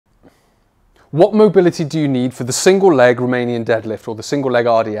What mobility do you need for the single leg Romanian deadlift or the single leg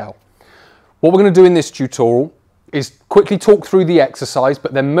RDL? What we're going to do in this tutorial is quickly talk through the exercise,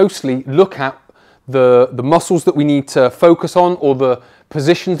 but then mostly look at the muscles that we need to focus on, or the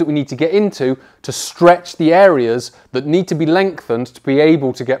positions that we need to get into to stretch the areas that need to be lengthened to be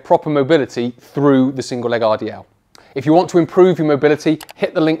able to get proper mobility through the single leg RDL. If you want to improve your mobility,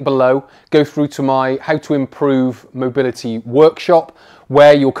 hit the link below, go through to my How to Improve Mobility workshop,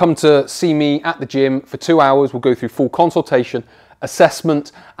 where you'll come to see me at the gym for 2 hours. We'll go through full consultation,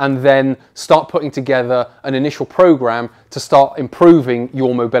 assessment, and then start putting together an initial program to start improving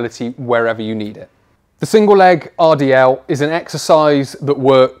your mobility wherever you need it. The single leg RDL is an exercise that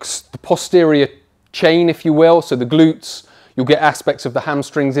works the posterior chain, if you will, so the glutes. You'll get aspects of the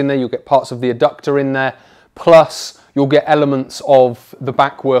hamstrings in there, you'll get parts of the adductor in there, plus you'll get elements of the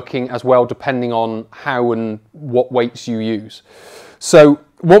back working as well, depending on how and what weights you use. So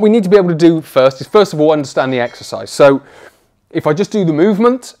what we need to be able to do first is, first of all, understand the exercise. So if I just do the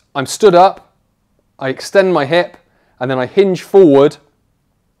movement, I'm stood up, I extend my hip, and then I hinge forward,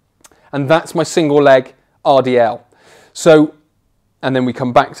 and that's my single leg RDL. So, and then we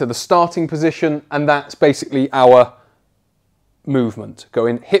come back to the starting position, and that's basically our movement.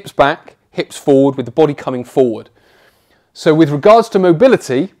 Going hips back, hips forward, with the body coming forward. So with regards to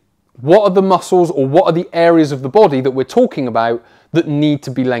mobility, what are the muscles or what are the areas of the body that we're talking about that need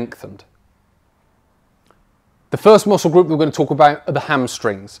to be lengthened? The first muscle group that we're going to talk about are the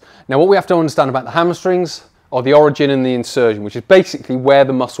hamstrings. Now, what we have to understand about the hamstrings are the origin and the insertion, which is basically where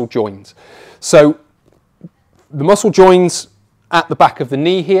the muscle joins. So the muscle joins at the back of the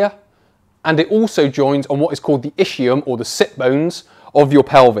knee here, and it also joins on what is called the ischium, or the sit bones of your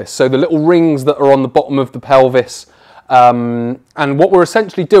pelvis. So the little rings that are on the bottom of the pelvis. And what we're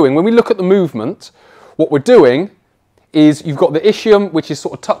essentially doing, when we look at the movement, what we're doing is you've got the ischium, which is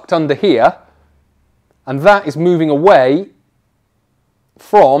sort of tucked under here, and that is moving away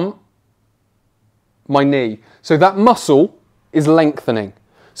from my knee. So that muscle is lengthening.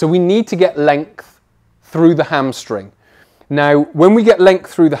 So we need to get length through the hamstring. Now, when we get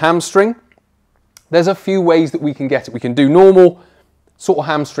length through the hamstring, there's a few ways that we can get it. We can do normal sort of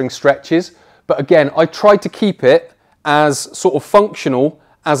hamstring stretches, but again, I try to keep it as sort of functional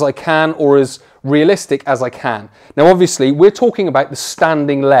as I can, or as realistic as I can. Now, obviously, we're talking about the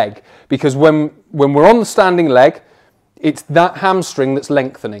standing leg, because when we're on the standing leg, it's that hamstring that's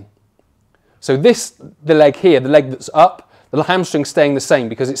lengthening. So the leg here, the leg that's up, the hamstring's staying the same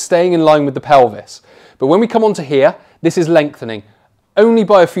because it's staying in line with the pelvis. But when we come onto here, this is lengthening, only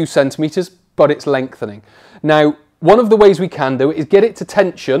by a few centimetres, but it's lengthening. Now, one of the ways we can do it is get it to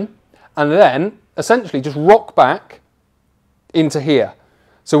tension and then essentially just rock back into here.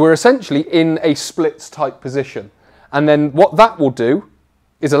 So we're essentially in a splits type position. And then what that will do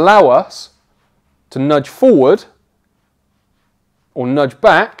is allow us to nudge forward or nudge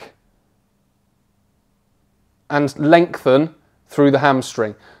back and lengthen through the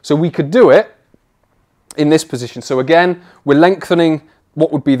hamstring. So we could do it in this position. So again, we're lengthening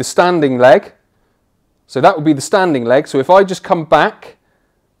what would be the standing leg. So that would be the standing leg. So if I just come back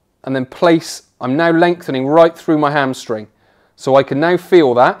and then place, I'm now lengthening right through my hamstring. So I can now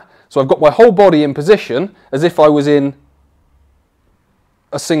feel that. So I've got my whole body in position as if I was in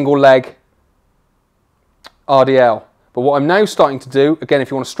a single leg RDL. But what I'm now starting to do, again, if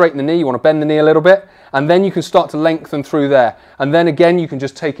you want to straighten the knee, you want to bend the knee a little bit, and then you can start to lengthen through there. And then again, you can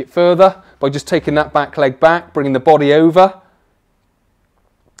just take it further by just taking that back leg back, bringing the body over.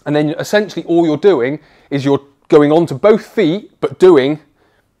 And then essentially all you're doing is you're going onto both feet, but doing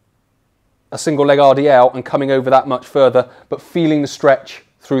a single leg RDL and coming over that much further, but feeling the stretch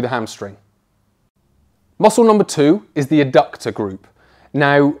through the hamstring. Muscle number 2 is the adductor group.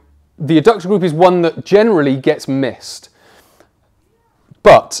 Now, the adductor group is one that generally gets missed,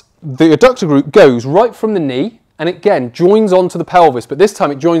 but the adductor group goes right from the knee and again joins onto the pelvis, but this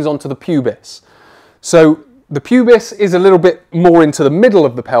time it joins onto the pubis. So the pubis is a little bit more into the middle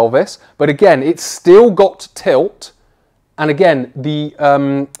of the pelvis, but again, it's still got tilt. And again,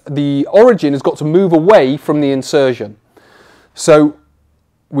 the origin has got to move away from the insertion. So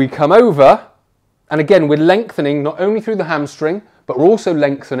we come over, and again, we're lengthening not only through the hamstring, but we're also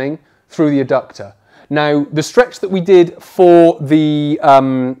lengthening through the adductor. Now, the stretch that we did for the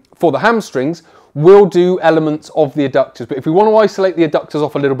hamstrings will do elements of the adductors. But if we want to isolate the adductors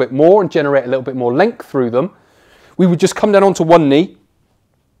off a little bit more and generate a little bit more length through them, we would just come down onto one knee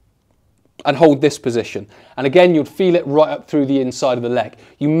and hold this position. And again, you'd feel it right up through the inside of the leg.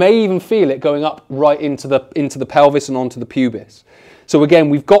 You may even feel it going up right into the pelvis and onto the pubis. So again,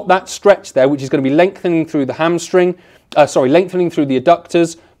 we've got that stretch there, which is going to be lengthening through the hamstring, lengthening through the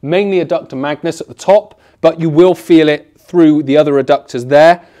adductors, mainly adductor magnus at the top, but you will feel it through the other adductors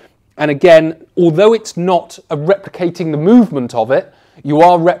there. And again, although it's not replicating the movement of it, you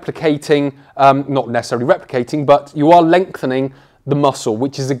are replicating, not necessarily replicating, but you are lengthening the muscle,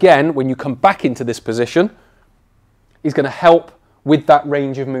 which is again, when you come back into this position, is going to help with that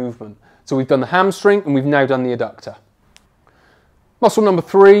range of movement. So we've done the hamstring and we've now done the adductor. Muscle number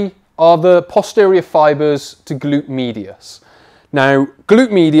 3 are the posterior fibers to glute medius. Now,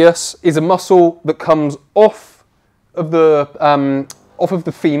 glute medius is a muscle that comes off of the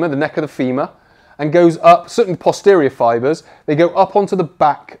femur, the neck of the femur, and goes up, certainly posterior fibers, they go up onto the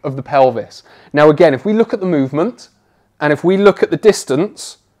back of the pelvis. Now again, if we look at the movement, and if we look at the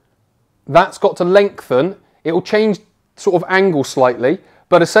distance, that's got to lengthen. It will change sort of angle slightly,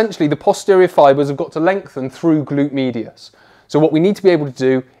 but essentially the posterior fibers have got to lengthen through glute medius. So what we need to be able to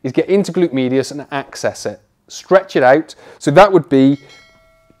do is get into glute medius and access it, stretch it out. So that would be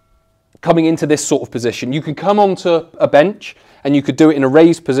coming into this sort of position. You can come onto a bench and you could do it in a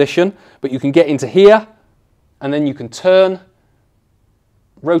raised position, but you can get into here and then you can turn,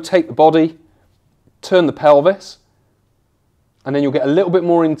 rotate the body, turn the pelvis, and then you'll get a little bit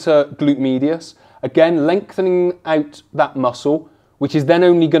more into glute medius. Again, lengthening out that muscle, which is then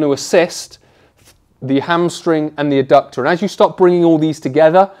only going to assist the hamstring and the adductor. And as you start bringing all these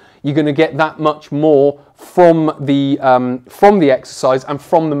together, you're going to get that much more from the exercise and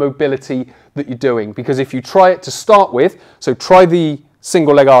from the mobility that you're doing. Because if you try it to start with, so try the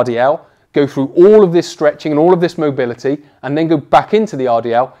single leg RDL, go through all of this stretching and all of this mobility, and then go back into the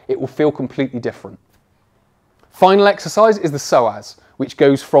RDL, it will feel completely different. Final exercise is the psoas, which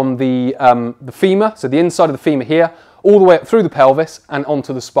goes from the femur, so the inside of the femur here, all the way up through the pelvis and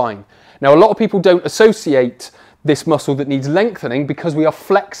onto the spine. Now, a lot of people don't associate this muscle that needs lengthening because we are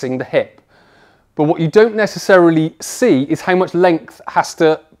flexing the hip. But what you don't necessarily see is how much length has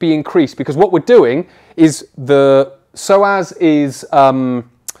to be increased, because what we're doing is the psoas is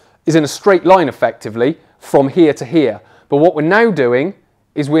in a straight line effectively from here to here. But what we're now doing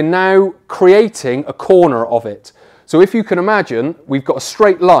is we're now creating a corner of it. So if you can imagine, we've got a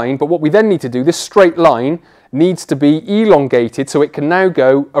straight line, but what we then need to do, this straight line needs to be elongated so it can now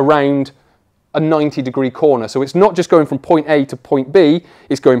go around a 90-degree corner. So it's not just going from point A to point B,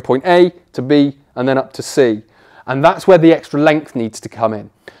 it's going point A to B and then up to C. And that's where the extra length needs to come in.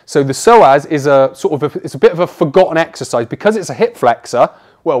 So the psoas is it's a bit of a forgotten exercise. Because it's a hip flexor,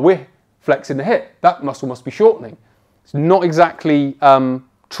 well, we're flexing the hip. That muscle must be shortening. It's not exactly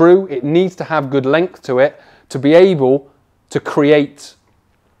true. It needs to have good length to it to be able to create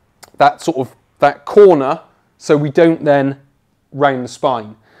that that corner so we don't then round the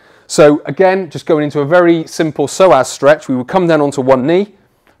spine. So again, just going into a very simple psoas stretch, we would come down onto one knee,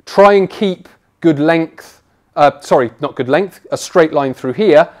 try and keep good length, not good length, a straight line through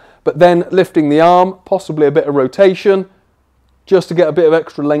here, but then lifting the arm, possibly a bit of rotation, just to get a bit of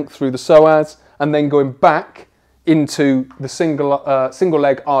extra length through the psoas, and then going back into the single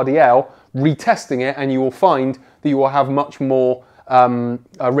leg RDL, retesting it, and you will find that you will have much more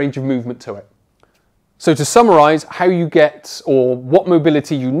range of movement to it. So to summarize how you get, or what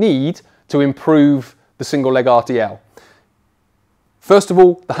mobility you need to improve the single leg RDL. First of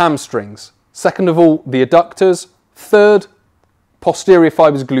all, the hamstrings. Second of all, the adductors. Third, posterior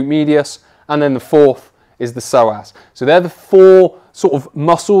fibers glute medius. And then the fourth is the psoas. So they're the four sort of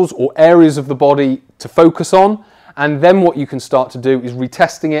muscles or areas of the body to focus on. And then what you can start to do is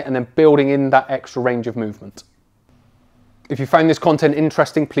retesting it and then building in that extra range of movement. If you found this content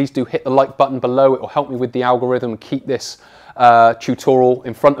interesting, please do hit the like button below. It will help me with the algorithm and keep this tutorial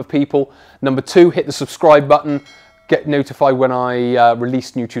in front of people. Number 2, hit the subscribe button. Get notified when I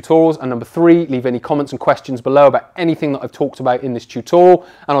release new tutorials. And number 3, leave any comments and questions below about anything that I've talked about in this tutorial,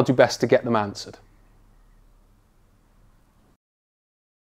 and I'll do best to get them answered.